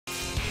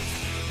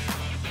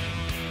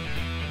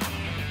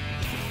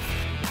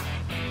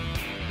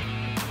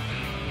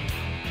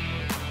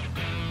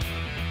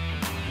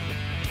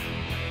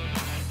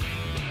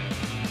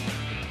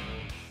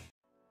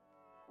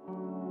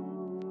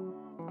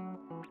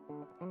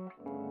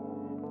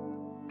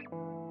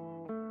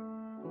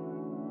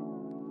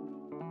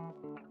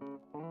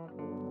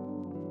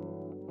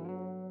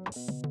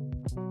Hello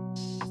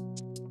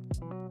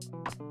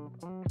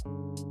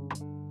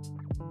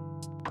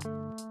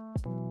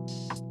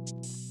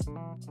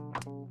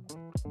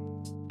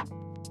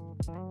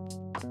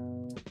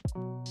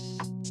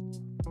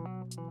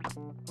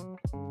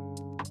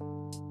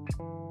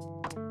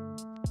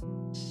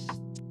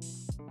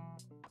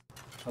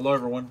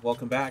everyone,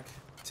 welcome back.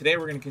 Today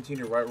we're going to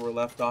continue right where we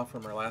left off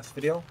from our last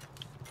video.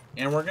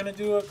 And we're going to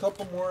do a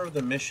couple more of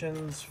the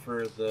missions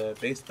for the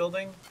base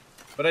building.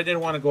 But I did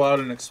want to go out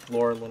and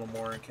explore a little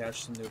more and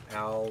catch some new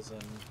pals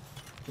and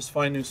just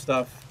find new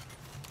stuff.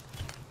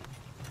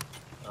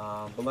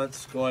 But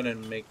let's go ahead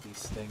and make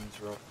these things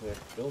real quick.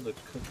 Build a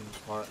cooking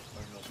pot,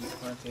 a wheat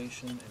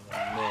plantation, and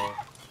a mill.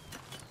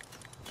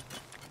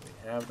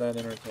 We have that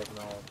inner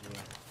technology.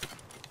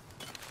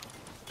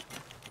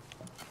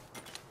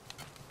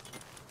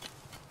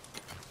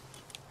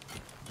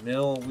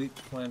 Mill, wheat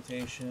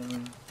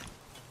plantation.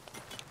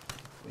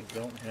 We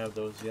don't have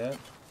those yet.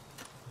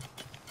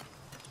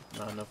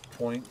 Not enough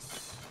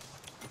points.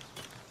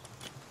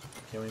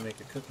 Can we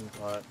make a cooking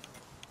pot?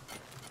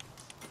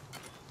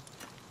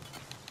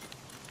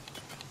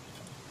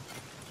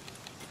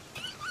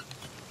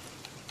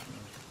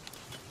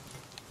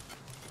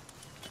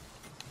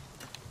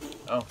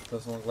 Oh,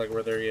 doesn't look like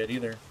we're there yet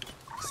either.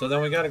 So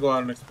then we gotta go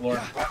out and explore.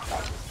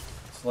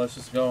 So let's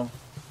just go.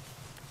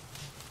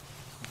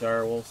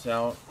 Dire wolves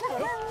out.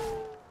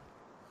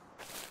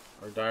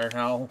 Or dire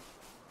howl.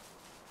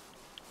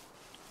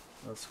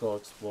 Let's go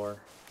explore.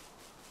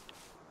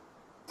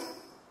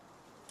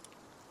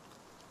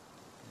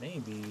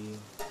 Maybe.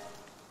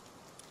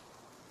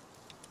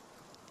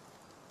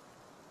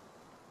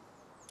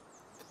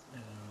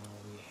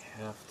 We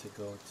have to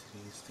go to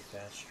these to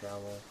fast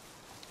travel.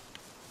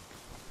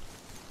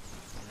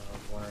 I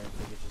was wondering if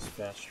we could just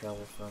fast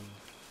travel from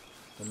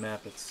the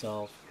map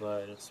itself,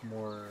 but it's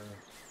more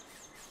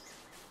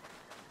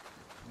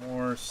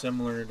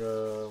similar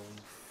to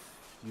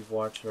you've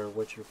watched our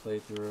Witcher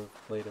playthrough,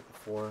 played it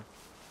before.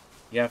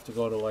 You have to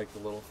go to like the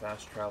little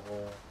fast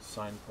travel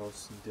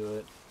signposts and do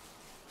it.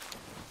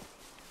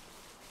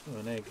 Ooh,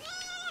 an egg.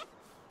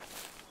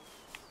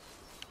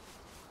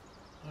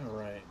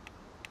 Alright.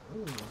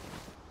 Ooh.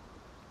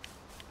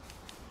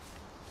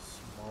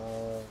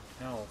 Small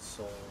owl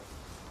soul.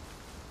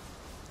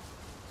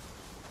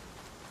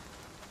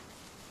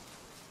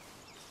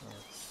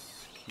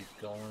 Let's keep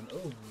going.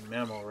 Oh,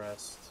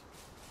 Mammorest.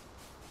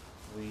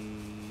 We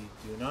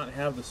do not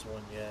have this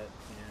one yet,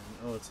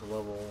 and oh, it's a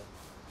level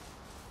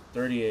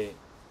 38.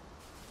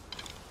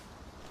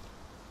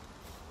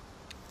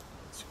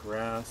 It's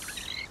grass.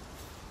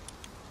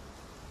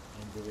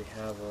 And do we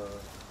have a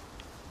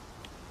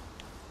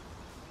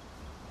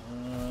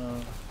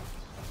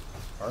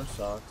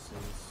Arsox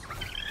is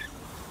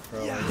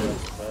probably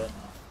best bet.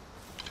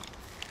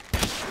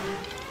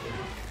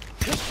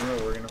 Sure,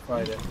 we're gonna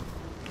fight it.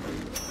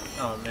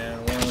 Oh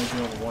man, we're only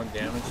doing 1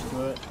 damage to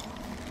it.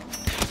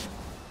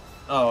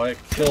 Oh, it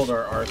killed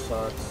our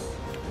Arsox.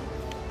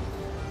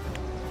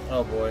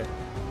 Oh boy.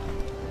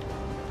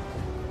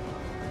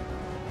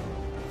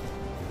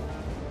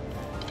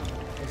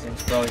 This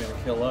thing's probably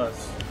gonna kill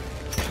us.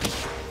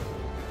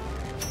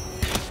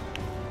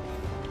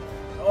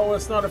 Oh,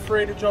 it's not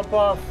afraid to jump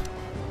off.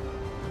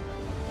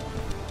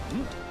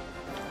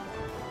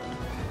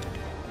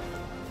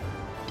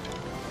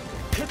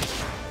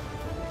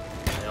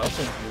 I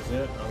also use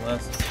it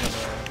unless it's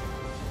gonna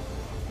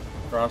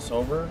cross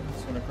over.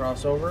 It's gonna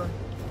cross over.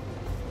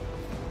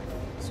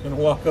 It's gonna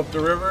walk up the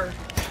river.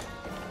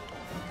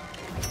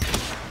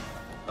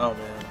 Oh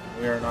man,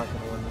 we are not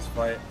gonna win this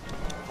fight.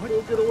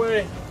 Oh, get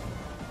away!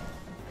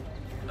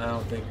 I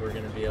don't think we're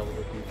gonna be able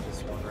to beat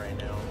this one right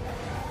now.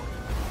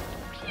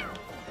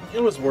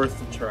 It was worth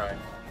the try.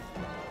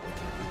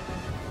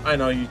 I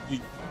know you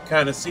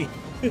kind of see,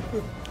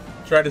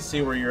 try to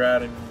see where you're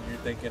at, and you're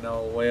thinking,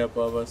 oh, way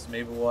above us,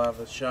 maybe we'll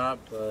have a shot,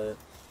 but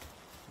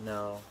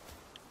no.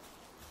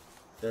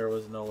 There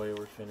was no way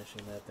we're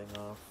finishing that thing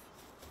off.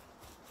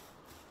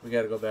 We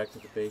gotta go back to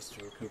the base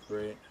to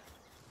recuperate.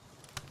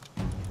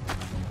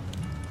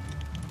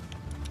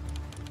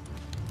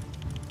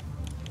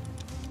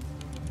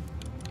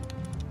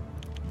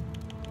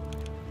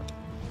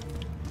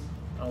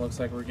 Oh,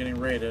 looks like we're getting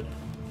raided.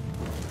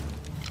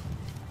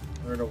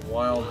 We're at a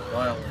wild,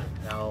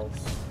 violent pals.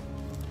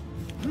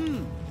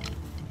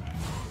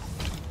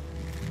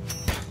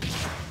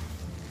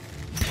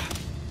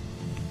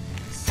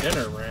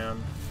 Sinner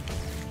ram.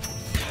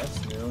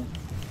 That's new.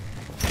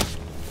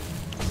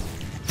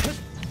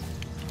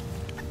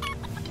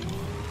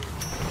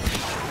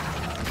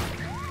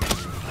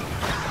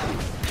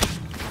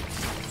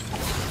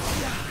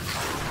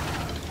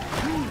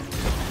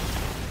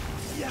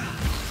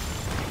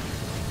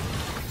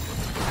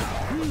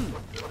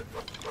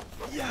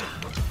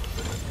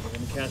 We're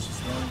gonna catch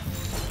this one.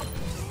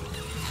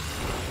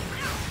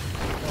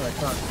 Oh, I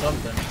caught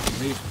something.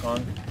 Leave,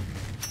 punk.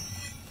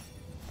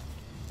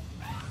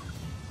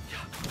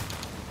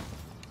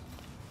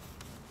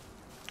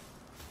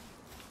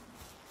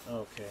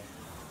 Okay.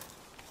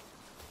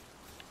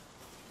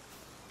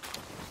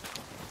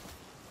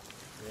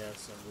 Yeah,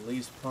 some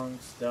release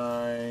punks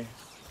die.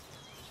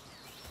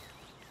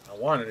 I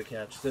wanted to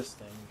catch this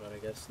thing, but I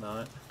guess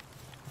not.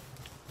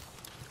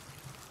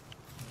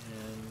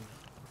 And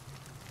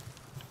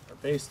our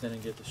base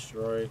didn't get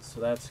destroyed, so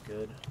that's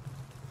good.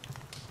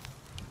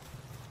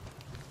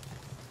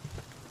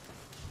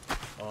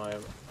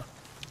 Oh,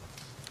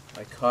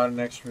 I caught an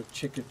extra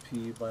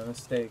chickpea by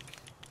mistake.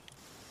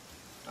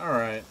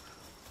 Alright.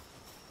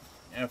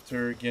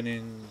 After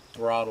getting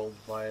throttled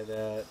by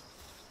that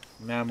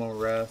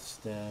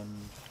Mammorest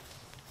and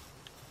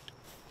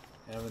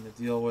having to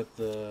deal with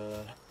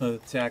the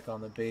attack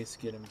on the base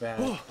getting back,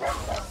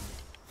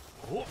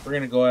 we're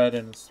going to go ahead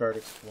and start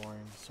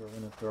exploring. So we're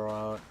going to throw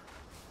out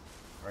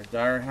our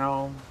dire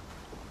howl.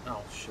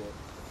 Oh shit.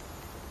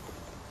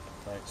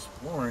 By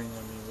exploring,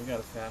 I mean, we got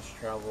to fast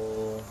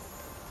travel.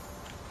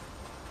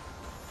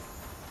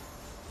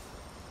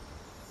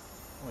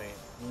 Wait,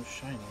 it was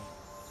shiny.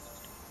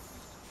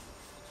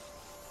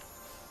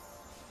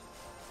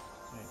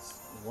 Wait,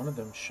 one of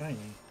them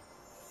shiny.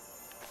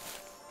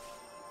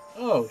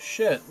 Oh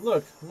shit,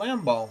 look,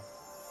 lamb ball.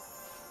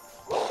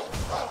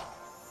 Oh,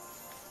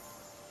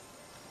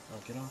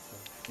 get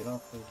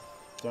off the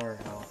dire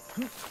howl.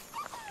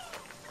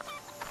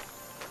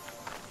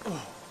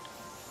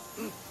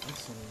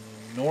 That's an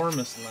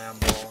enormous lamb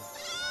ball.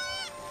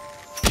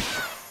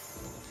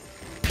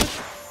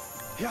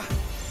 Yeah.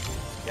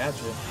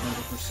 Gotcha,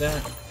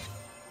 100%.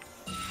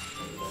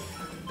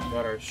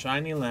 Got our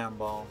shiny lamb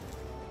ball.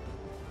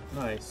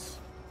 Nice.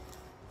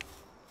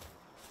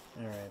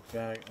 Alright,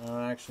 back.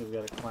 Actually, we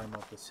gotta climb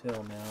up this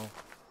hill now.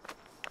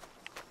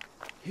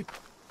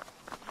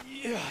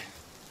 Yeah.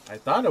 I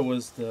thought it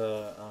was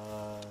the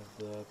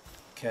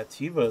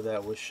Cativa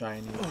that was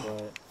shiny,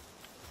 but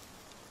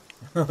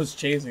I was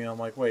chasing it. I'm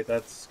like, wait,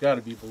 that's got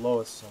to be below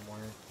us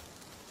somewhere.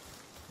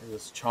 There's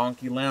this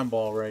chonky lamb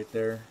ball right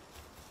there.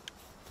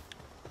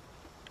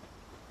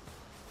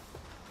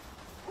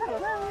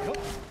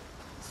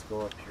 Let's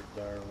go up here,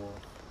 dire wolf,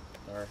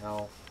 dire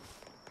howl.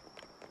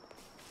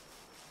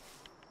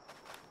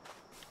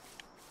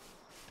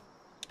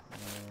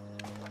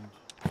 And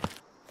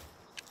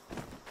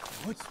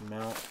let's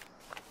mount.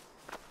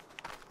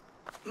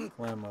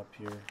 Climb up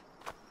here.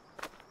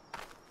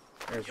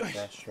 There's a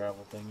fast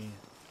travel thingy.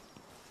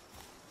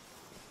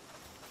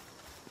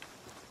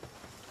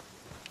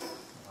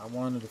 I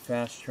wanted to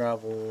fast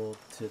travel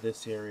to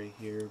this area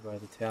here by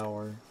the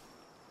tower,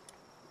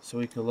 so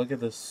we could look at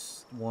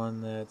this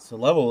one that's a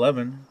level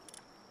 11.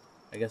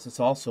 I guess it's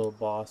also a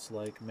boss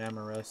like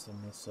Mammorest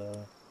and this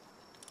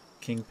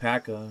King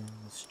Paka.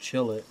 Let's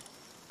chill it.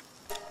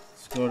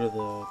 Let's go to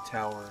the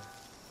tower.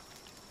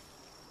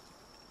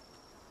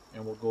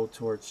 And we'll go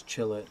towards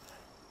Chillet.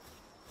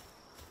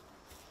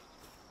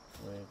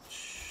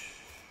 Which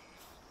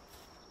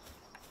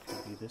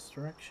could be this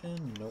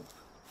direction? Nope.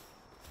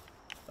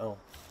 Oh,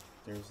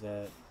 there's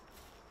that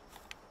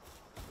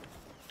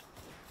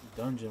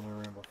dungeon we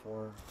were in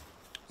before.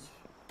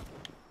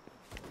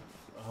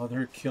 Oh,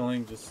 they're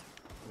killing just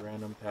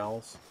random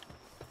pals.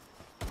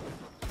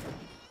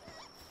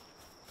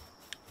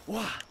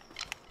 Wah!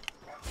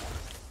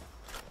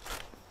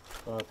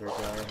 Go out there,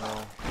 dire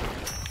howl.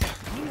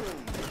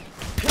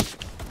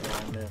 Oh, I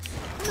missed.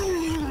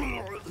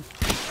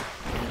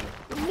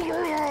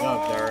 Good job,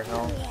 dire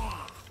howl.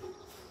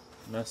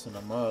 Messing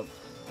them up.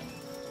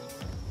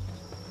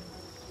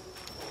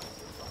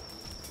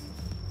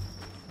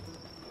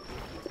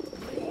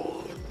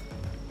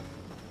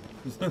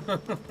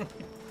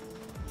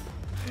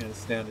 Didn't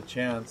stand a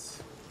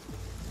chance.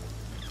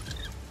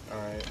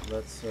 Alright,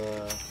 let's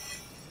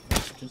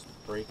just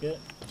break it.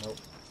 Nope.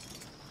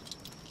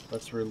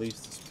 Let's release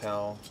this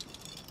pal.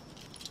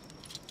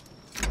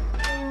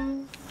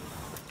 And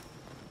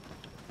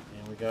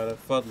we got a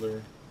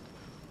fuddler.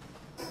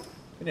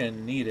 We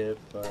didn't need it,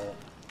 but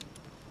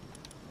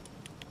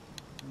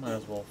might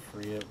as well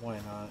free it. Why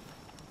not?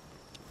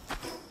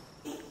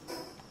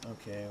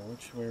 Okay,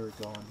 which way we're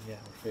going? Yeah,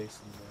 we're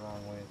facing the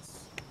wrong way.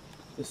 It's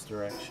this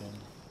direction.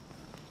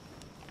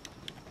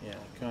 Yeah,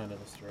 kind of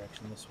this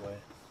direction, this way.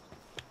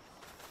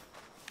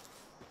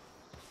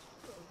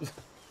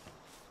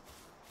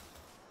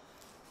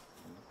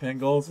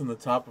 Pangol's in the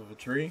top of a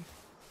tree?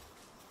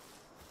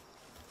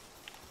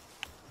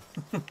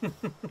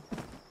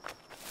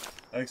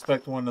 I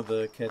expect one of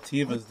the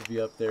Cativas to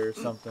be up there or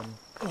something.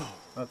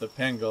 Not the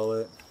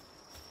Pangol it.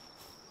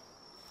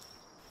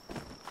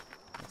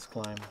 Let's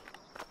climb.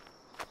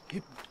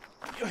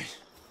 He's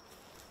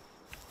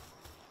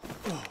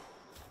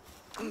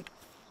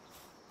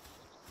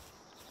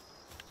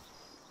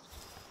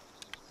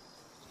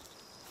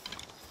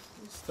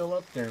still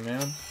up there,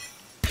 man.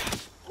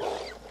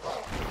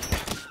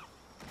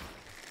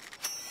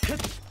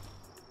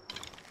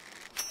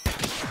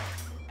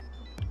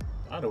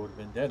 Thought it would have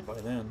been dead by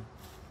then.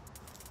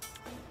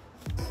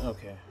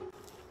 Okay.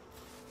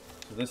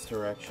 So this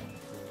direction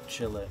for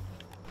Chillet.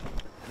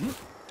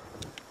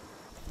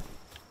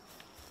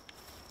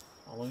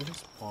 Oh, look at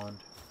this pond.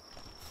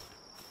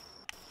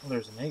 Oh,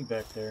 there's an egg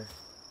back there.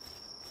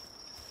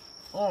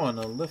 Oh, and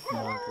a lift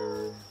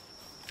marker.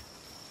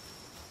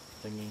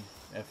 thingy,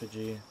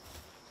 effigy.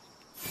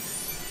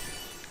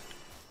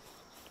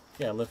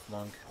 Yeah, lift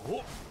monk.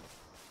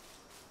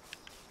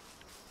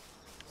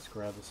 Let's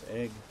grab this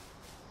egg.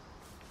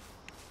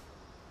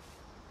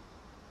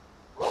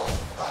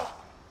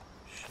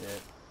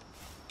 Shit.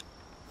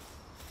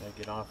 Gotta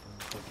get off and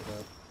pick it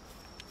up.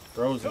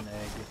 Frozen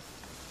egg.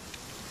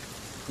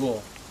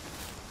 Cool.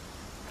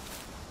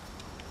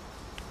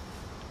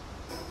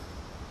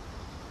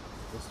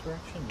 This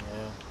direction?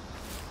 Yeah.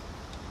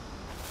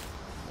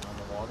 On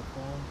the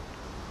waterfall.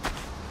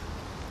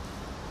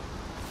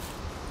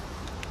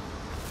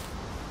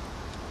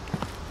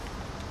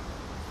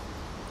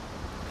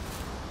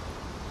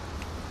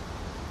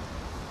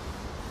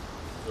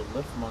 There's a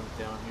lift monk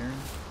down here.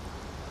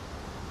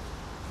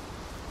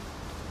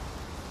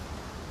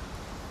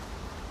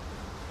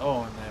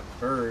 Oh, and that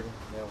bird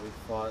that we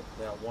fought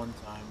that one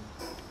time.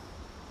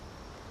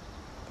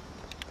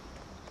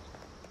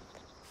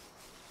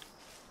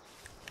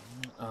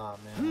 Oh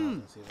man, I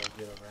want to see if I can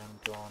get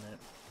around drawing it.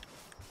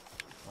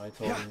 Oh, I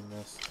totally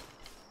missed.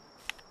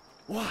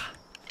 Oh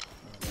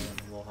man,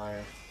 a little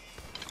higher.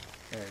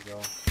 There you go.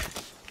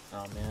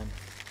 Oh man.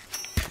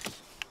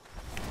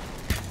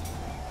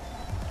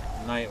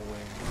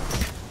 Nightwing.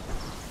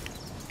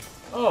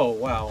 Oh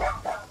wow.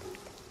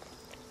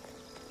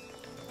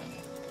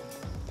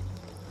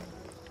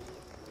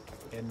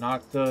 It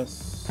knocked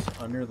us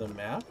under the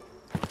map?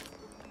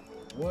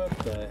 What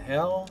the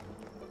hell?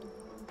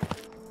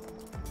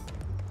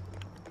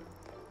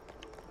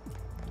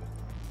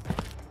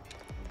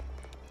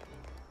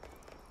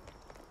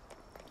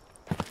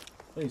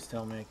 Please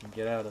tell me I can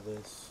get out of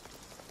this.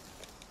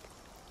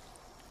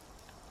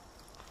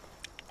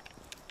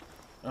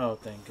 Oh,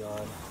 thank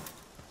God.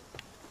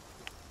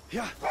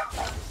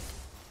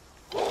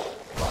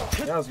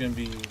 That was gonna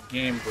be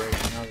game breaking.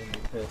 I was gonna be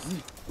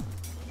pissed.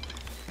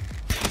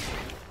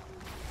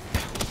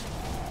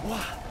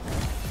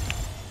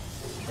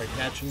 Try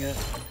catching it.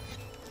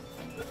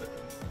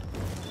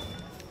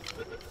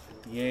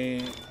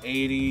 Yay,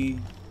 80.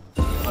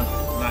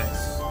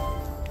 Nice.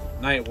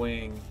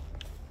 Nightwing.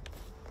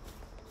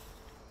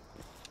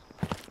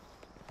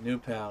 New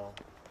pal.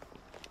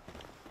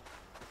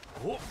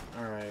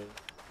 Alright,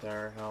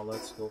 Direhal,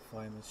 let's go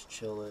find this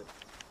Chillet.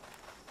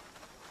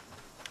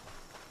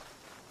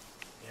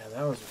 Yeah,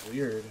 that was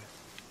weird.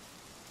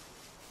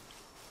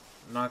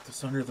 Knocked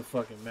us under the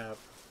fucking map.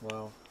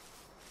 Wow.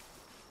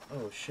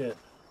 Oh shit.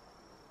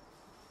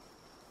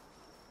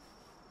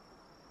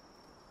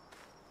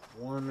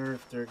 Wonder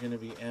if they're gonna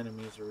be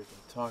enemies or we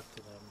can talk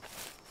to them.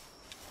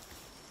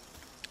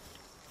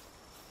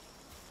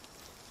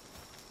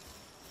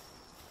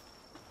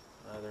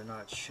 They're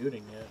not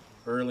shooting yet.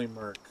 Burly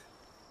Merc.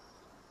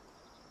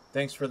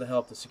 Thanks for the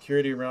help. The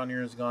security around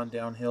here has gone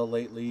downhill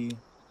lately.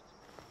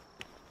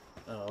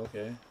 Oh,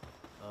 okay.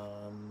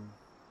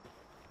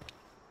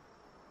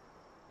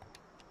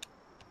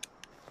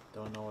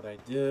 Don't know what I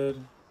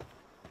did.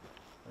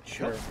 But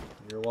sure.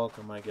 You're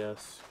welcome, I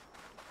guess.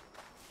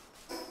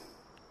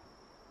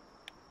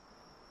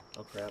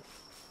 Oh crap.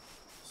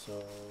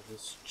 So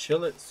this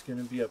Chillet's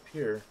gonna be up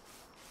here.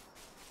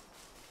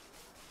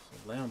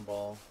 It's a lamb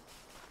ball.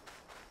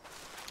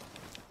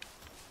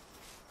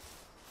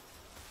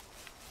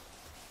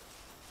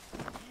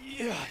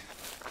 Yeah.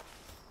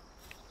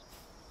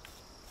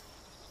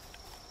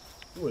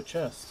 Ooh, a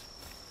chest.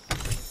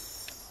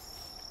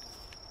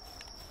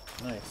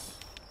 Nice.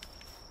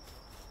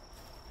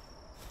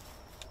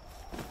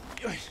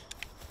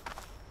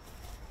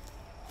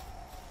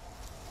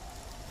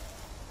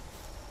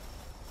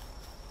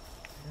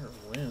 Air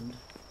wind.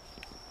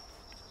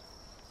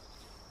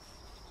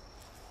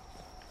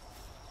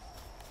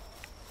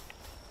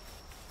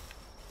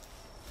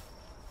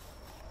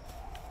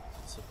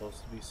 Is it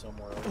supposed to be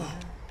somewhere over here?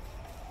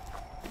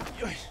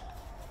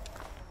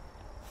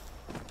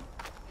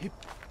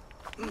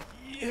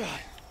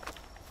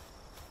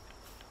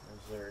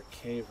 Is there a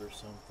cave or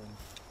something?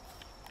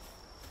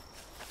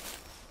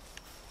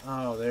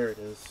 Oh, there it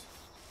is.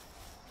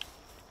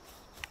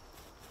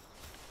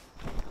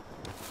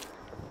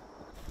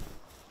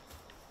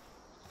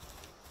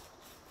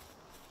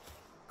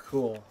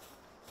 Cool.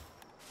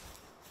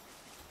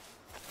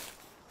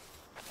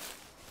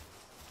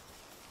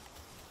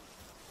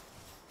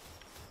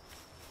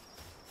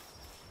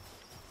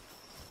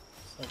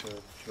 It's like a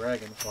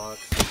dragon fox.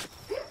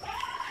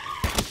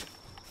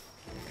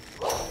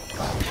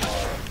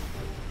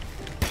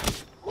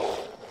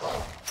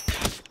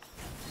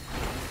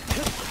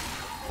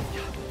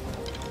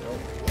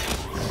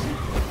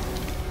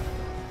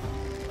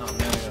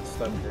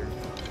 Stuck there.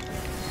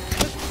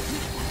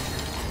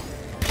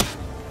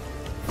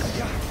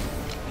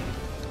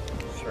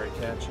 Try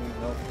catching,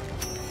 nope.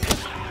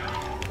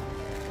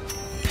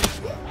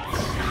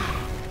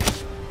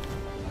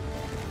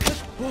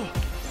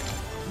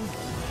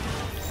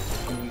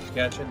 He's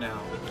catching now,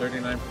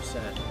 39%.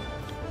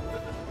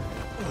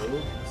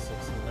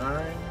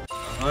 69,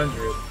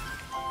 100.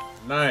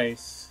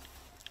 Nice.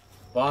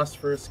 Boss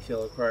first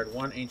kill, acquired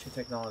 1 ancient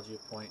technology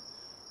point.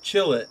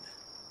 Chill it.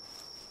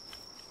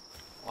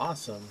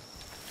 Awesome.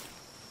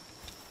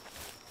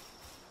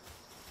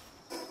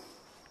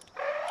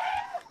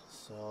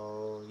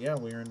 yeah,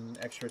 we earn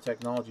extra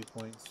technology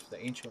points, the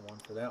ancient one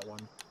for that one.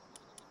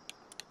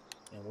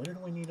 And what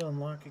did we need to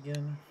unlock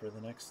again for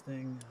the next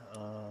thing?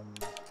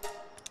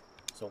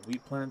 So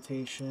wheat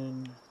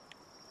plantation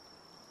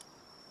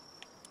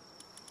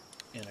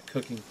and a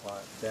cooking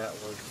pot. That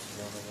was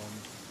one of them.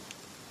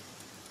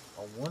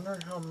 I wonder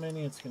how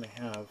many it's going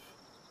to have.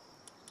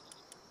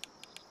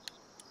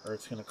 Or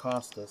it's going to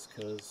cost us,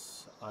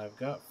 because I've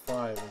got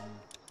 5 and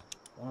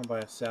I want to buy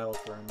a saddle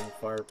for our new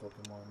fire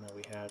Pokemon that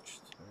we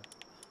hatched.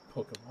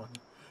 Pokemon.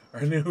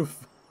 Our new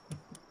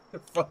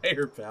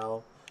fire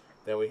pal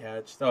that we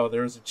hatched. Oh,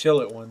 there's a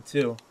Chillet one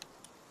too.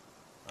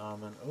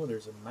 And oh,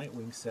 there's a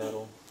Nightwing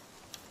saddle.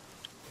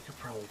 It could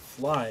probably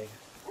fly.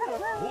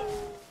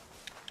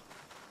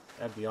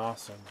 That'd be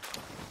awesome.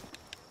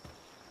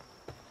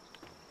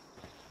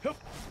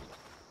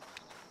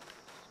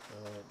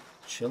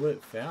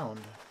 Chillet found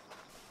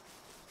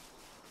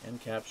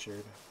and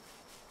captured.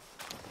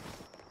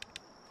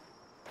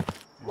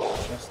 There's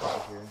a chest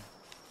over here.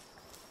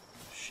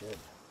 Oh, shit.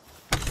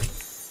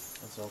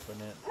 Let's open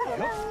it.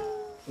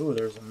 Ooh,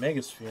 there's a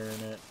Megasphere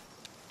in it.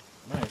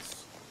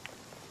 Nice.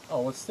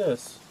 Oh, what's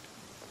this?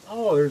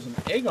 Oh, there's an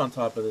egg on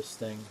top of this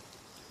thing.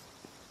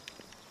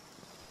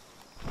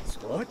 Let's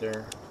go up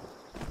there.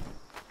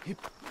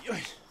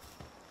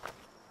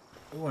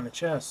 Ooh, and a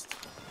chest.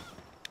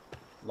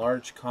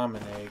 Large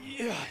common egg.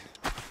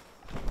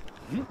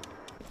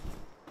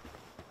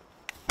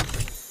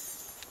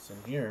 What's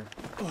in here?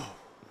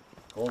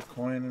 Gold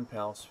coin and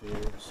pal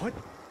spheres. What?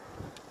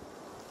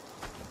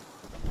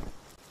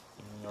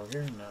 Anything over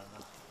here? No.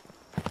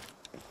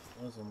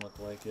 Doesn't look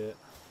like it.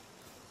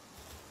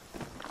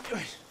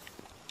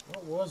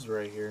 What was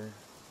right here?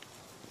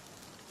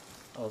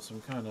 Oh,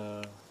 some kind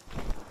of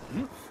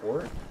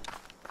fort?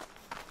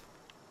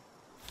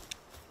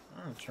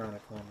 I'm trying to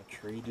climb a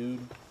tree,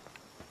 dude.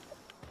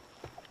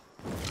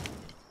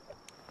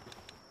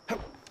 Oh,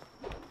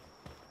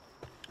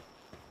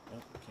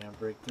 can't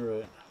break through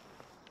it.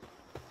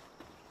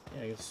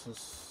 Yeah, I guess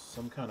it's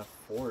some kind of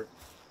fort.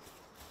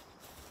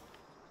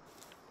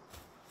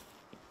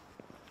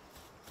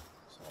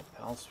 It's all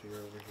Palsphere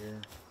over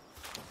here.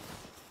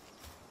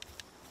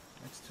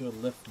 Next to a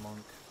lift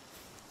monk.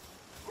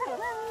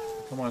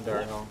 Come on,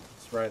 Darnell.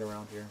 It's right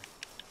around here.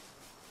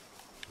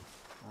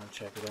 I want to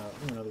check it out.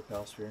 Ooh, another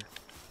Palsphere.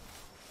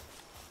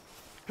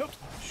 Oh,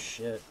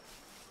 shit.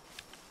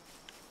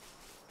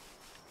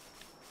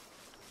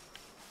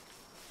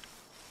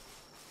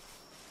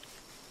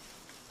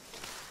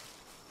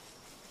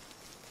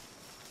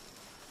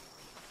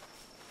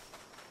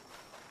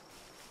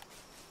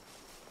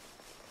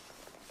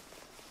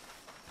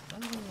 I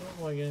don't look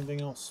like anything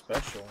else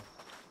special.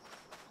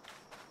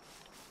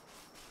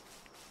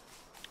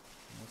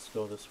 Let's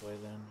go this way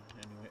then.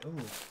 Anyway,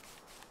 ooh.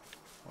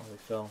 Oh, they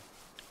fell.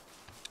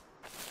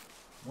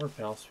 More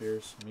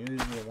Palspheres. Maybe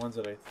these are the ones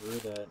that I threw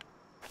that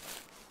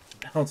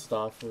bounced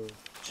off of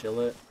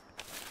Chillet.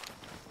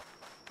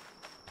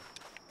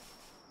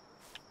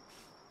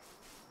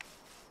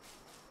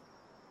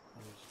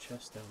 Oh, there's a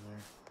chest down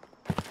there.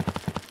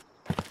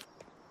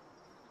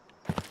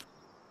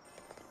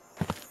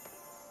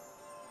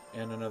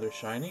 And another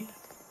shiny.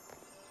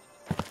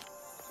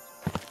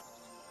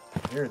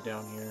 I hear it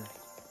down here.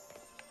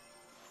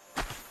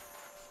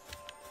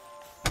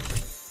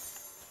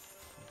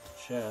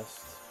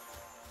 Chest.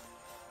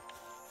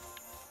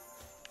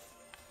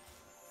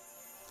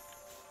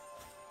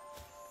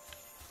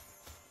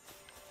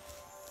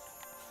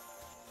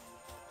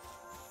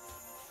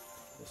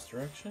 This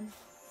direction?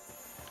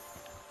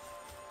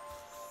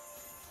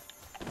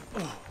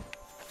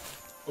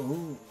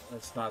 Oh,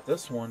 that's not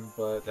this one,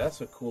 but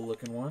that's a cool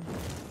looking one.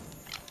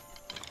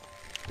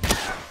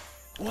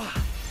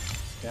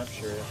 Let's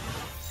capture it.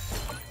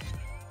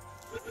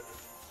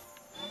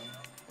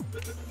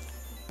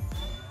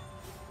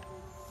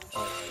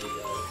 Oh,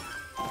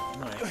 we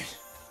got it. Nice.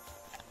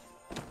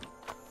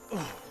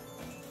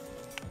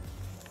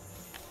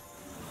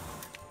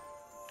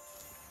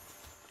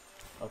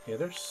 Okay,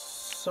 there's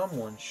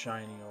someone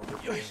shiny over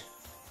here. Who is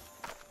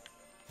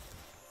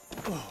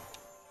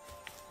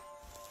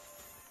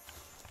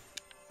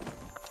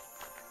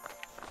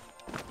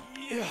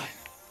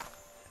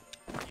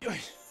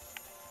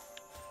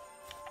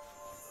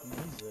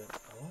it?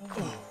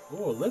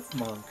 Oh, a lift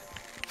monk.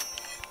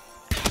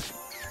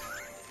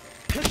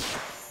 Let's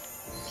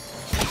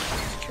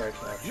try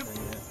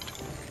capturing it.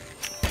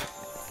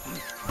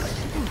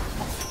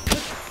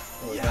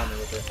 Oh, it got me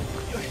with it.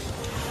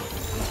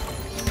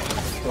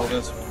 Let's throw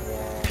this one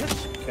while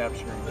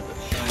capturing the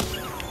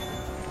shiny.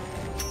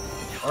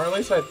 Or at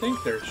least I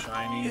think they're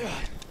shiny.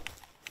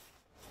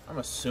 I'm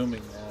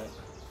assuming that.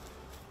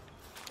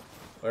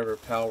 Whatever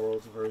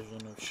Palworld's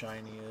version of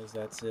shiny is,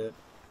 that's it.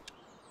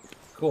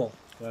 Cool.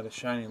 Got a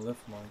shiny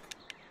lift monk.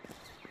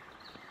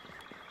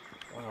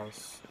 Wow,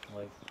 it's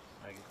like,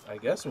 I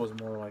guess it was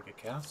more like a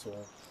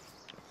castle.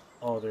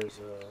 Oh, there's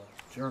a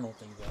journal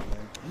thing down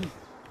there.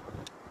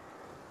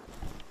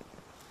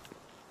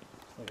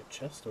 It's like a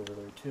chest over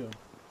there too.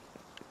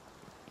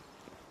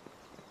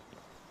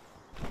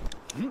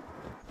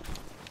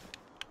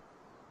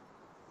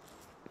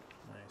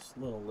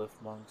 Little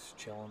lift monks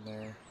chilling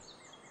there.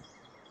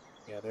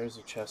 Yeah, there's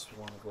a chest we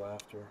want to go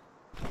after.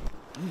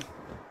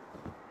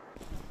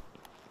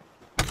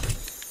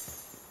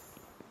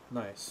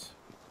 Nice.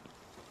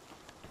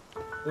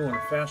 Ooh, and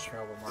a fast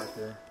travel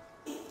marker.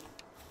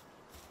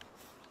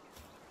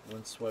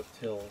 Windswept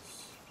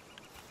hills.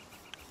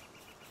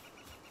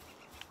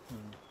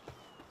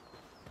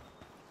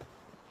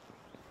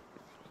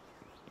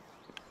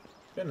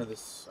 Been to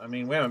this. I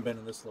mean, we haven't been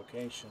to this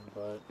location,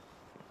 but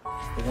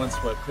the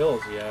Windswept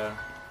hills, yeah.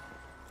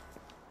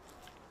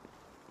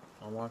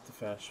 Unlock the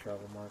fast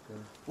travel marker.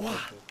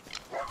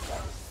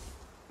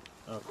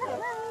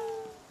 Okay.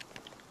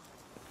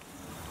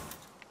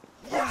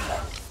 Come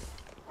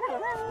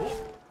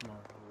on,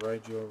 I'll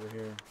ride you over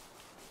here.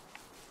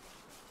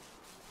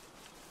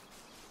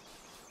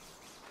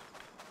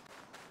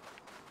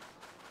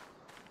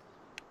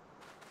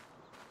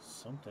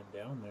 Something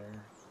down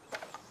there.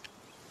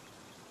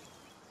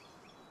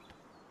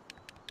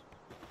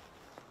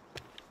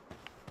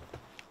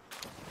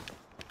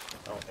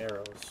 Oh,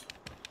 arrows.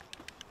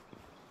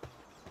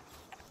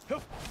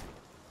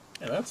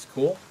 Yeah, that's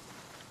cool.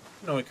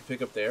 You know, we can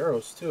pick up the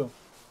arrows too.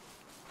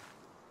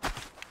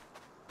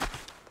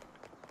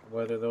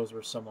 Whether those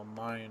were some of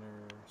mine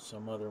or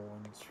some other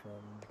ones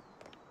from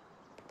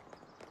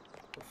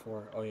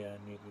before. Oh yeah, I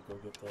need to go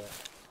get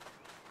that.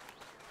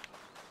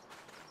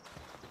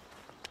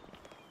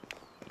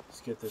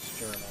 Let's get this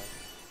journal.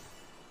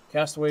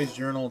 Castaway's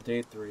Journal,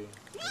 Day 3.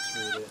 Let's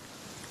read it.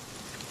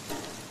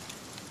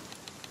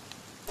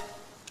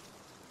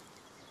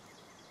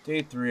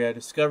 Day 3. I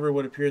discovered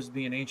what appears to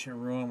be an ancient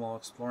ruin while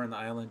exploring the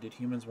island. Did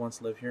humans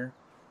once live here?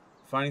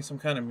 Finding some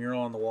kind of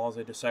mural on the walls,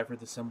 I deciphered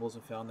the symbols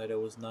and found that it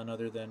was none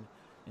other than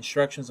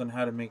instructions on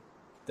how to make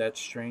that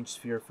strange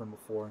sphere from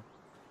before.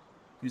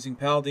 Using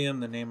palladium,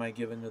 the name I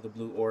given to the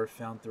blue ore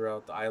found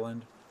throughout the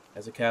island,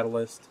 as a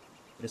catalyst,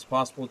 it is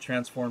possible to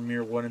transform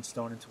mere wood and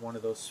stone into one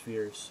of those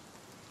spheres.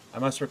 I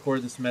must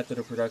record this method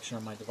of production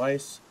on my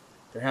device.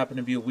 There happened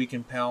to be a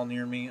weakened pal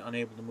near me,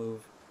 unable to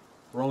move.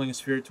 Rolling a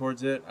sphere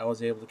towards it, I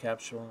was able to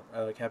capture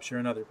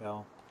another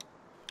pal.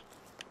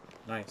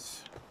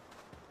 Nice.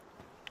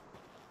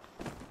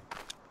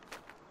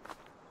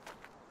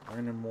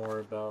 Learning more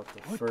about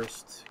the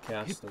first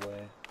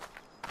castaway.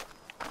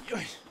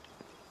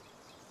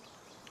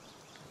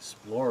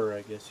 Explorer,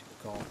 I guess you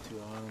could call him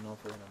too. I don't know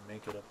if we're gonna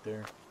make it up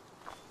there.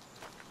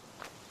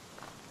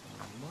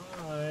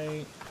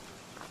 Might.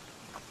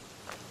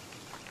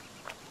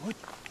 What?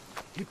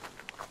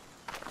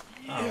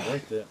 Ah,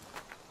 worth it.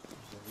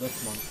 There's a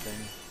lift monk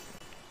thing.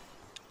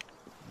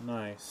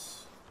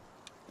 Nice.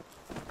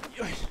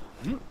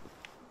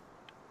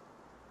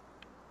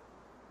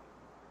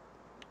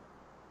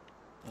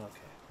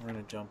 Okay, we're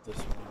gonna jump this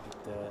one and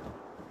get that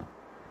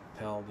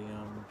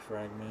palladium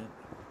fragment.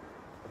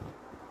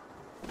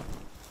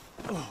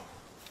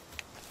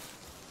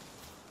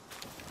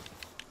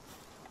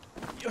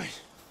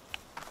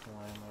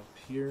 Climb up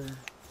here.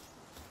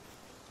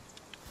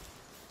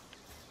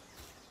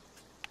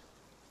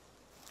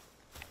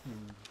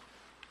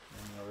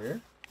 Anything over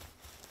here?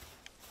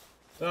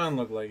 Doesn't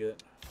look like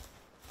it.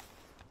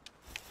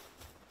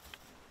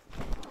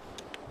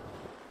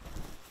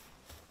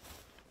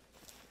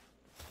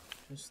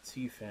 Just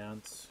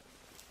T-fans.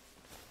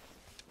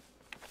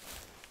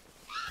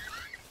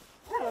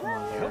 Come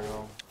on, there we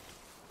go.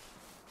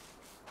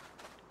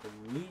 I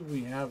believe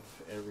we have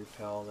every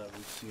pal that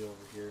we see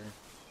over here.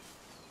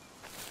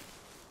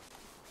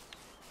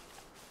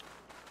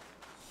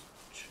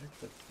 Check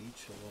the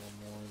beach a little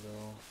more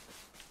though.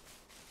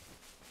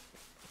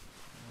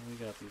 We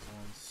got these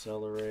ones.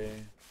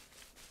 Celery.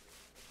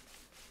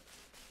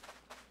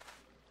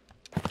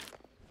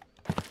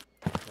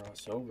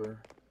 Cross over.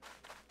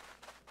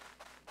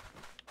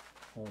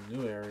 Whole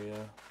new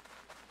area.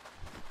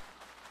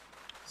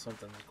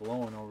 Something's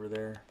glowing over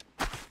there.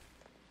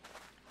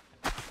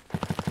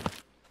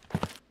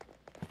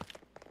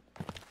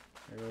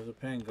 There goes a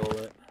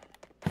pangolin.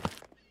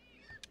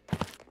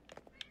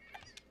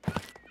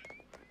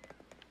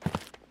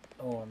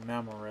 Oh, a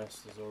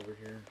Mammorest is over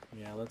here.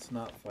 Yeah, let's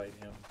not fight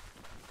him.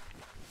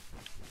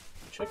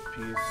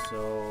 Chickpeas,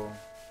 so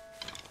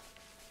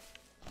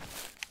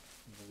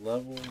the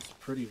level's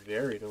pretty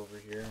varied over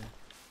here.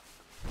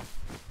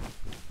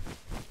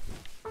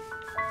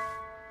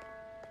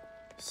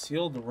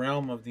 Sealed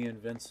Realm of the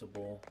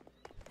Invincible.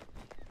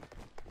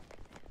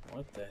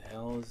 What the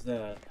hell is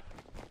that?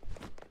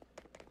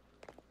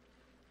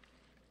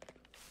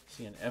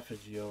 See an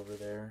effigy over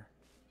there.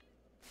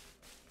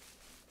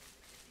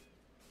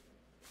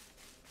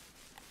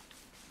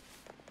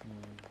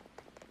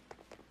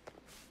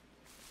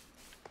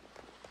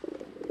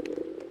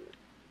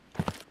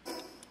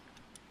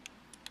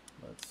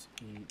 Let's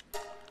eat.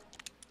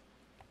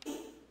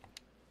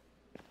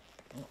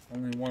 Oh,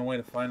 only one way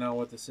to find out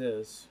what this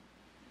is.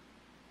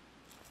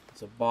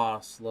 It's a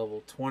boss,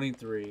 level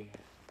 23.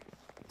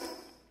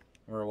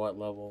 Or what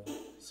level?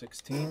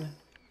 16?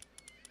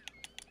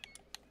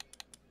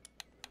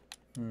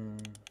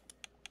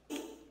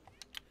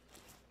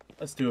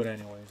 Let's do it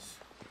anyways.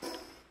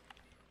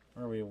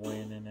 Where are we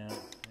weighing in at?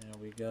 Yeah,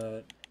 we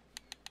got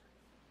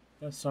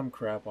some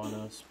crap on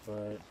us,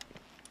 but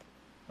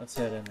let's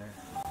head in there.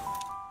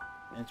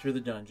 Enter the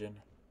dungeon.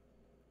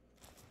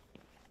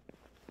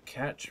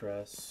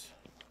 Katress.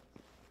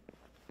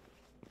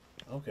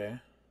 Okay.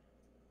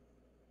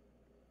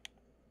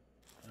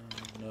 I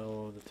don't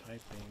know the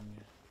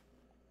typing.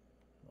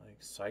 Like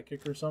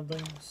psychic or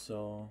something,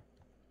 so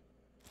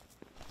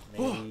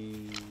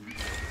maybe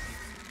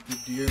the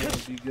deer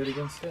would be good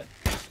against it.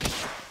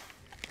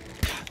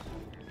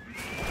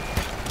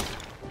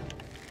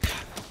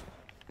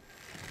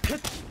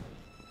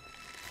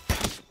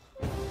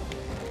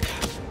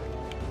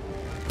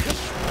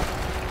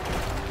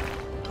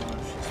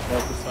 She's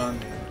focused on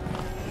me.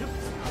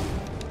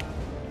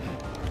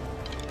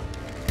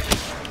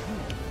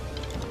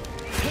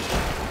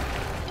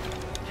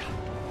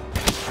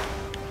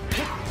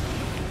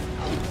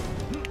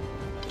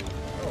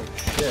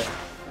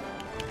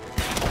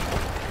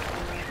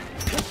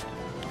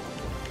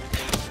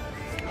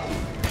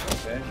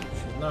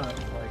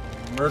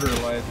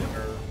 Murderizing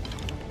her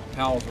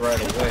pals right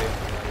away,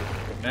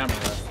 like the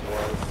Mammorest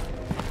was.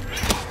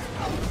 I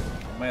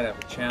might have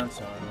a chance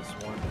on this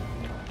one.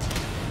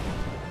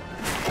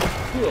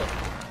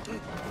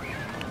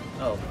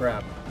 Oh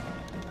crap.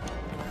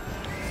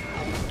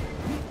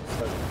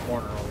 Stuck in the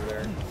corner over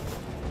there.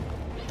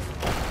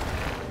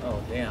 Oh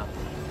damn.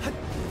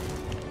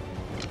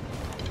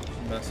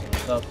 She's messing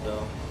us up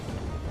though.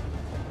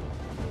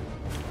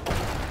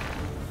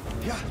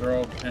 Let's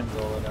throw a pen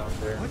bullet out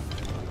there.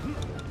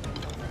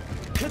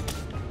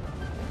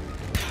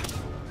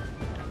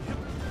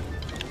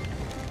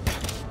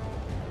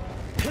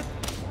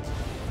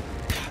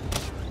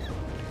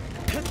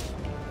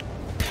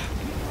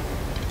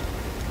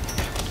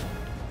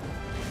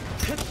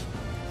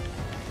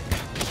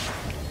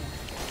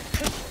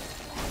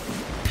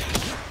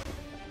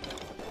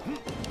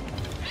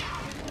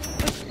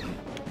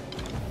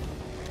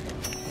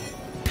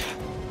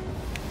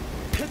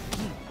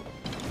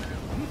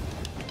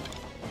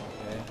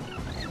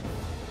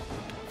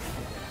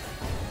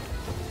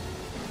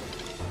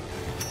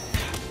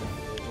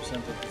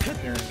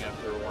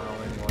 After a while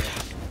anyway.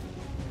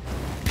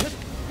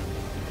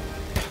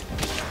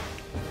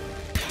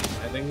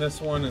 I think this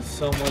one is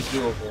somewhat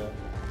doable.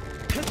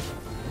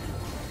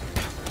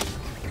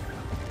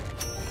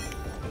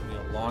 It'll be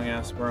a long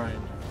ass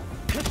grind.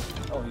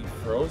 Oh, he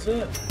froze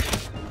it?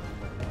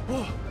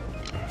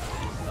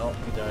 Oh,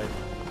 he died.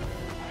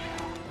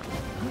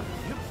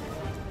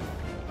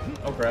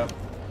 Oh crap.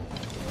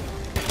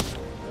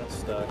 Got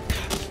stuck.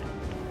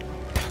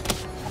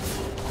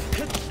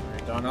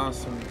 Don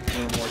Awesome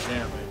doing more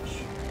damage.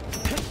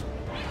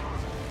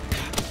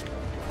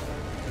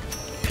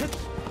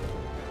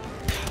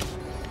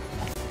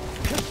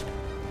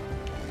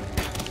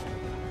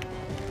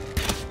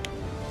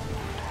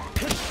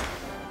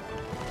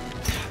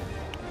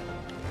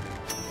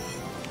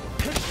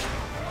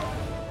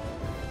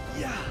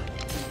 Yeah.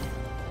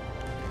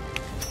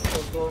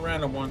 Let's go a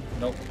random one.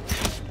 Nope.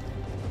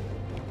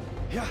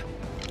 Yeah.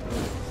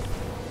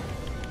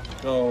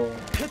 Go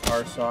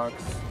our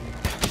socks.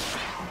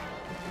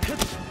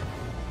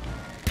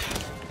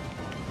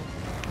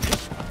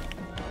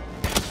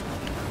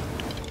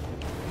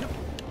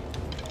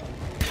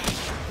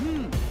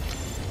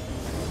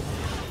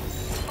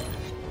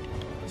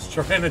 Let's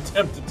try and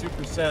attempt a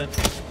 2%.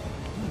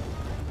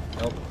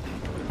 Nope.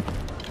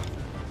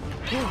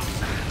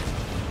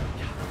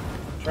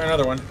 Try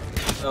another one.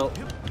 Nope.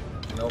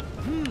 Nope. Nope.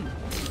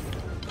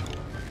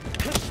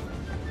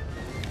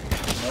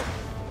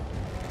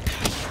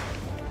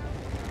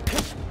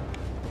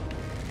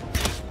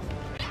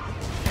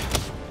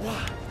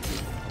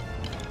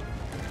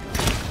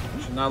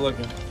 She's not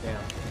looking.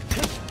 Damn.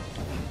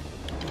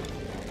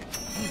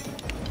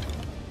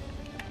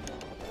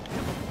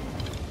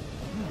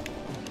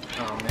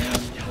 Oh man,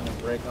 gonna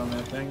break on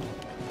that thing.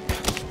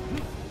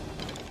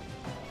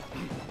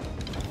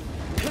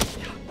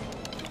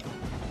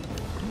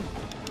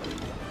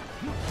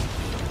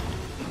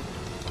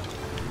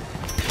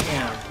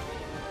 Damn.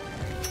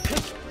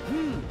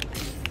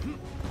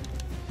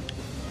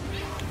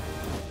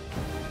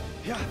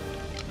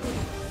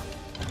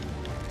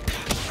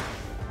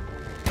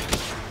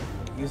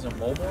 He's a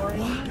mobile right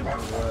now? Or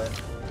what?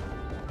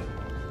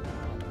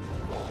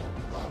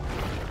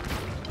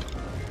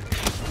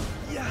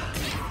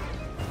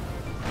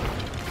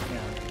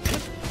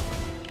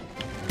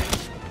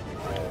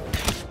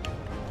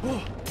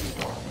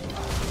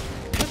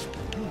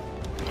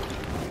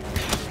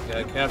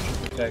 Got capture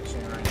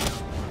protection right now.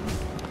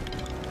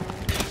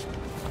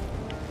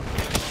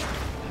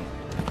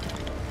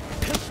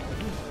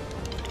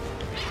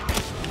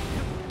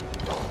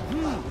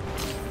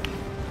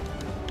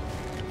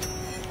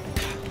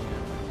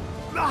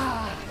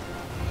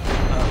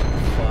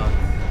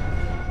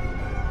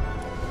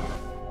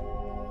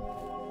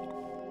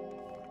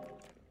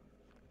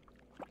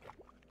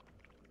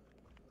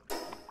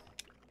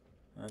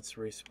 Let's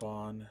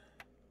respawn.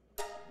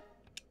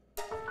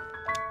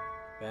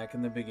 Back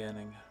in the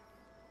beginning.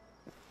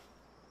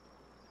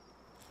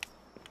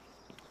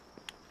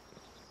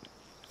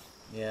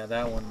 Yeah,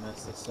 that one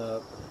messed us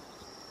up.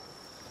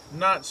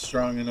 Not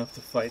strong enough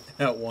to fight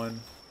that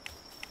one.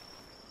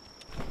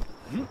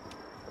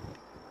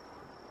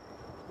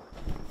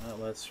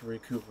 Let's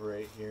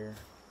recuperate here.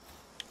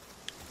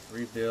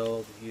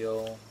 Rebuild,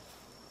 heal,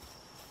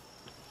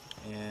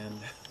 and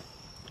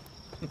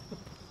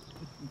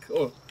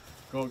go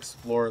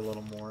explore a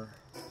little more.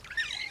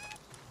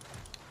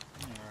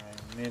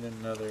 Alright, made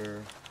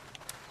another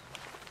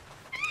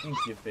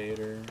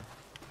incubator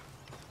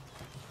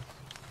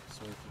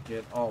so we can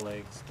get all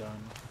eggs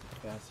done as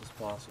fast as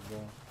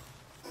possible.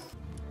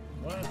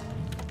 What?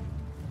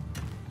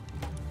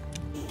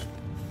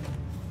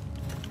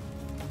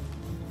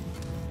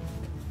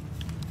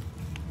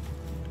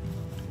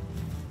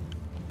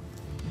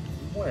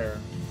 Where?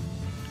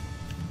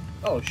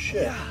 Oh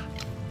shit. Yeah.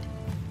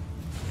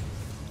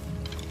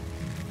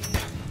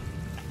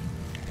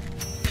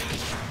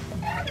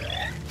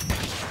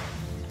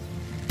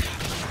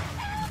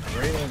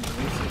 Right when the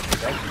least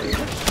expected.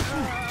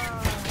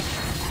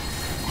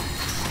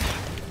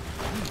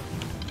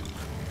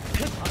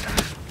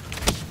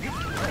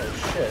 Oh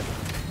shit.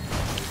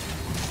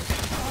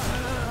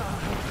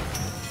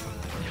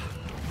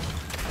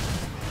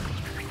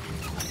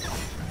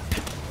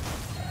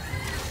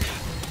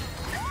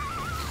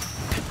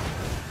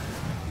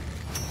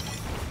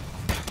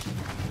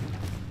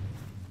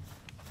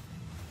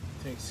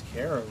 Takes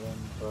care of them,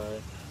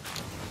 but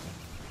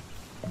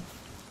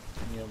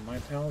any of my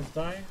pals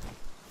die?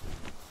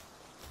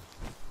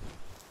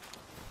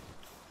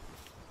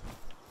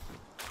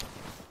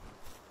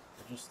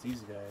 Or just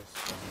these guys?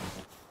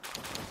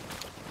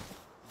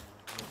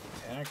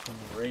 Yeah, attacked and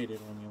raided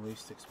when you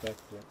least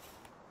expect it.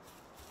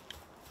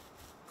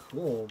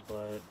 Cool,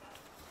 but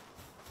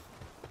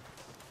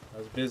I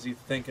was busy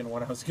thinking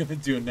what I was gonna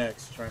do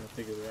next, trying to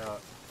figure it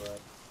out, but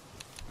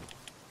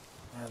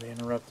they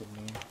interrupted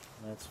me.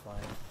 That's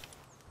fine.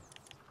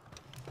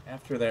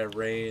 After that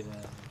raid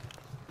and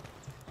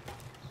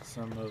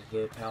some of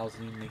the pals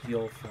needing to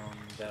heal from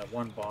that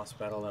one boss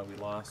battle that we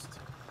lost,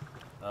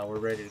 we're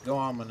ready to go.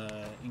 I'm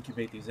gonna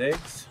incubate these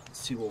eggs. Let's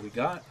see what we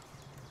got.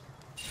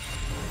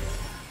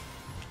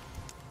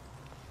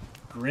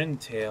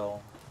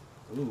 Grintail.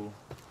 Ooh,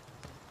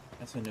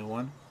 that's a new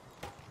one.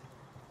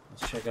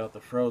 Let's check out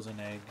the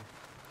frozen egg.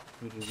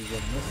 Who did we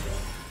get in this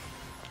one?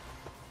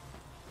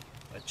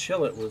 A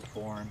Chillet was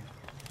born.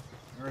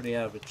 I already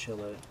have a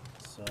Chillet,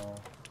 so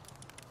I'll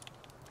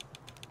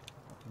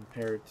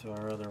compare it to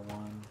our other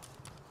one.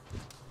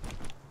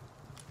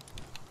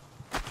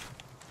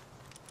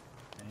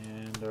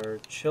 And our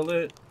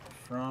Chillet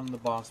from the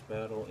boss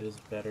battle is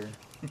better.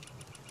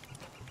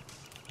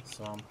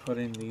 So I'm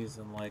putting these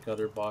in like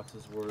other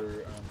boxes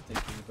where I'm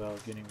thinking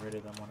about getting rid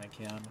of them when I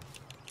can.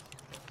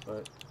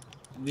 But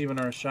leaving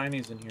our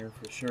shinies in here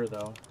for sure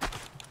though.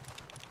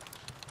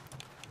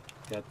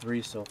 Got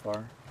 3 so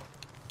far.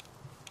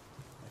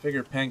 I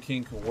figured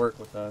King could work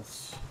with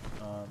us.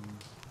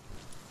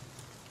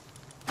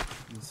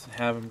 Just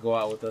have him go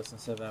out with us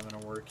instead of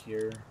having to work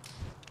here.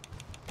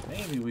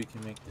 Maybe we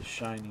can make the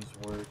shinies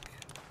work.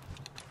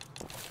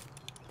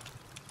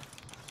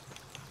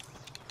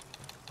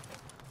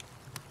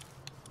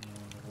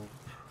 And we'll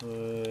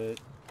put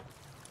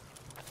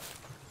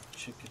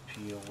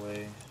Chickpea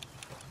away.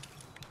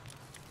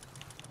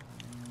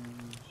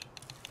 And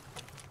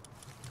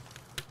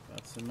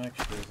got some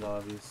extras,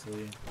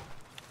 obviously.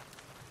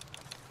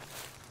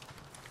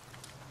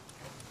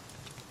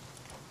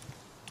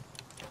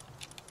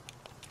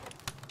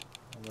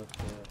 Let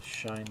the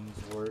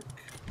shinies work.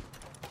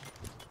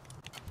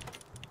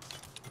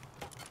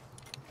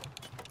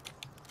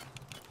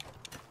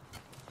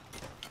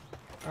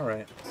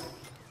 Alright.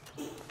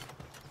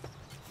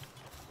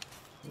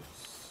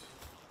 Oops.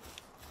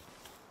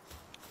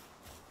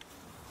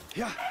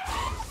 Yeah.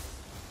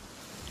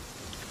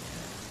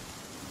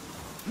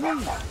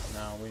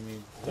 Now we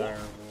need dire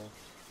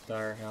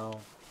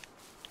hell.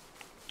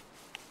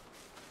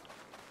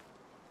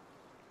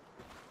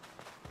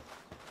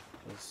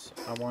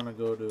 I want to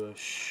go to a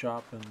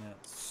shop in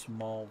that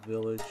small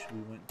village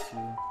we went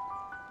to.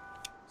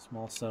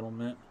 Small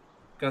settlement.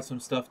 Got some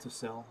stuff to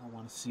sell. I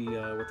want to see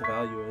what the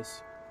value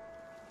is.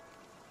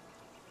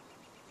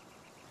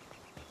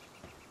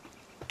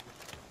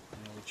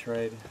 And we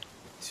tried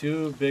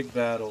 2 big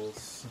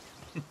battles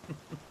in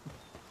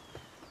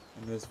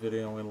this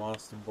video and we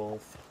lost them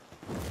both.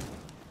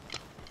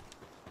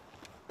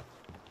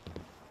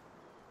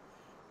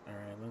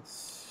 Alright,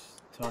 let's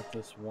talk to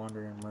this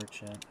wandering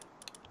merchant.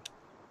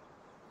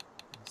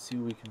 See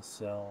what we can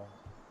sell.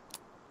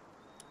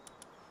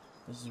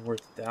 This is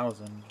worth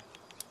 1,000.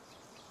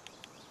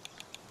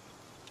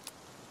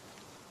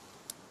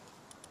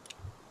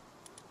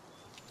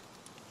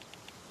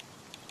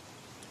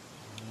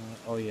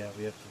 Oh yeah,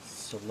 we have to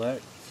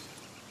select.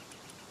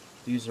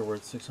 These are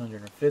worth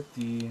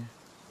 650.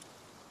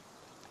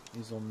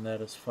 These will net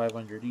us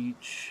 500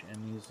 each,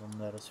 and these will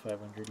net us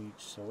 500 each.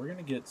 So we're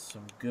gonna get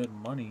some good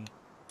money.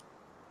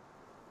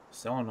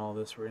 Selling all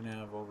this, we're gonna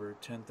have over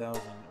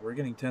 10,000. We're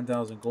getting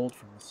 10,000 gold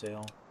from the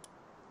sale.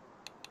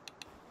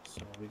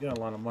 So we got a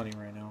lot of money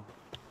right now.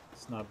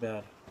 It's not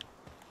bad.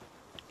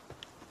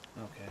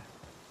 Okay.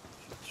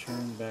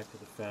 Turn back to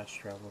the fast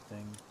travel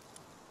thing.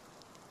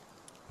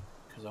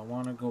 Because I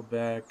want to go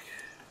back...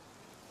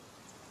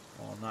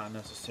 Well, not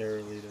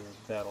necessarily to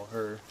battle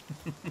her.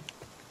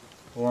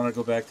 I want to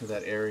go back to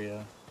that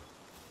area.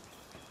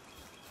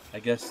 I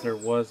guess there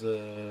was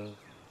a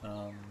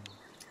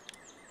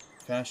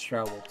fast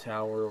travel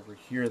tower over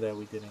here that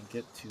we didn't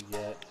get to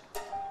yet.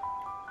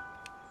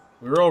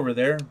 We were over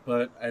there,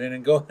 but I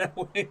didn't go that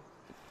way.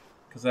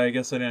 Because I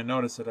guess I didn't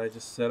notice it. I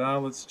just said, oh,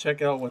 let's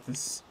check out what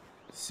this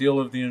seal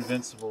of the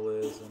Invincible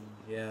is. And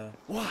yeah,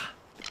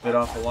 bit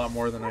off a lot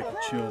more than I could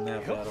chew in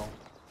that battle.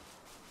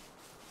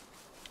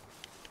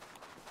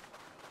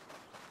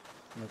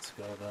 Let's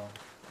go, though.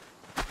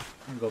 I'm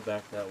going to go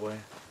back that way.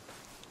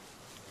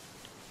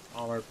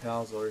 All our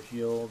pals are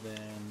healed,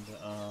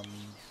 and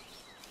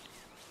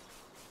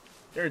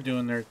they're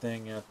doing their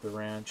thing at the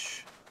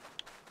ranch.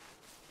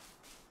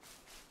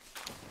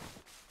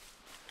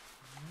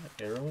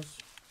 Arrows?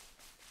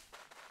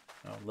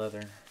 Oh,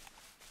 leather.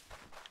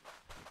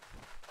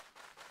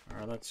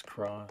 Alright, let's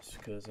cross,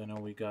 because I know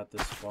we got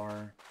this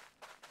far.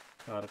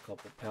 Got a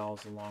couple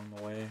pals along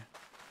the way.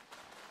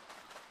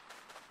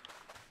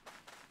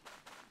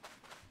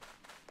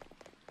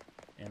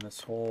 And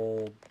this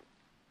whole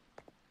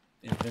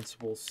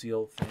Invincible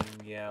seal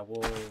thing, yeah,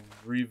 we'll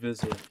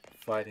revisit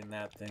fighting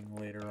that thing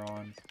later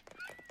on.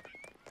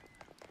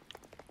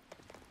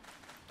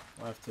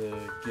 We'll have to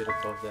get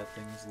above that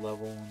thing's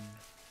level and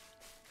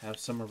have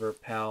some of our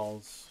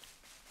pals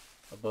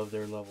above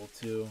their level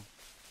too.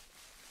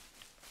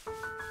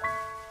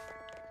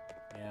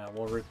 Yeah,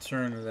 we'll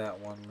return to that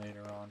one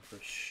later on for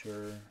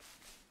sure.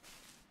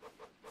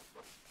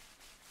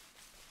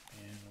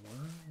 And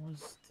where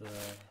was the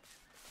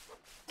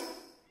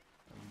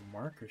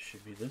marker?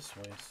 Should be this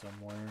way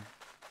somewhere.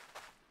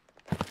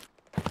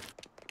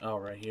 Oh,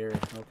 right here.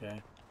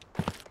 Okay.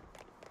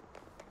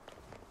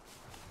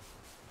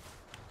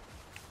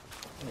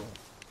 Oh.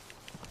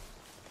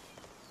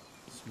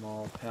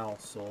 Small pal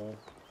soul.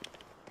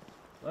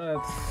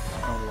 Let's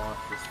unlock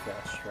this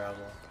fast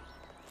travel.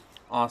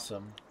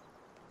 Awesome.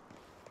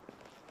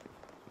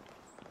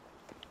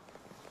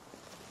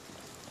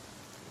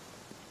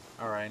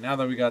 Alright, now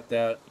that we got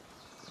that,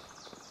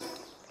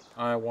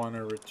 I want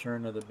to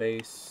return to the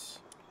base,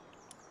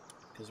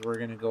 because we're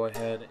going to go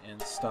ahead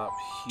and stop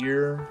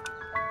here.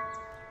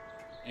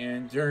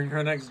 And during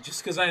our next,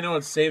 just because I know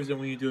it saves it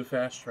when you do a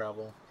fast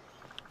travel,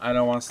 I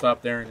don't want to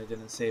stop there and it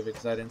didn't save it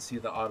because I didn't see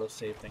the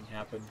autosave thing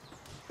happen.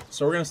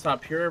 So we're going to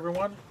stop here,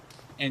 everyone.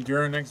 And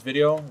during our next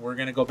video, we're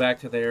going to go back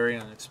to the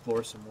area and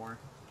explore some more.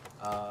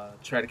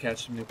 Try to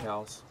catch some new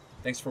pals.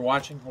 Thanks for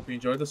watching. Hope you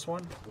enjoyed this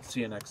one. We'll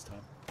see you next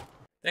time.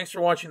 Thanks for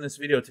watching this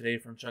video today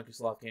from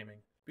ChnkySlothGaming.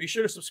 Be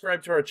sure to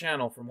subscribe to our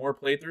channel for more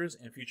playthroughs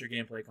and future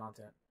gameplay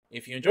content.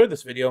 If you enjoyed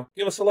this video,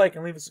 give us a like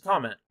and leave us a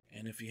comment.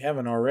 And if you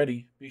haven't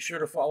already, be sure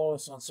to follow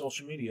us on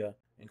social media,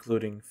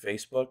 including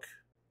Facebook,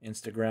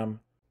 Instagram,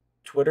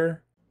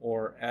 Twitter,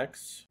 or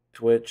X,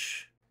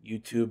 Twitch,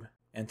 YouTube,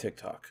 and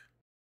TikTok.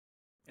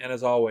 And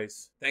as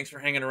always, thanks for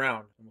hanging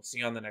around, and we'll see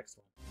you on the next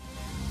one.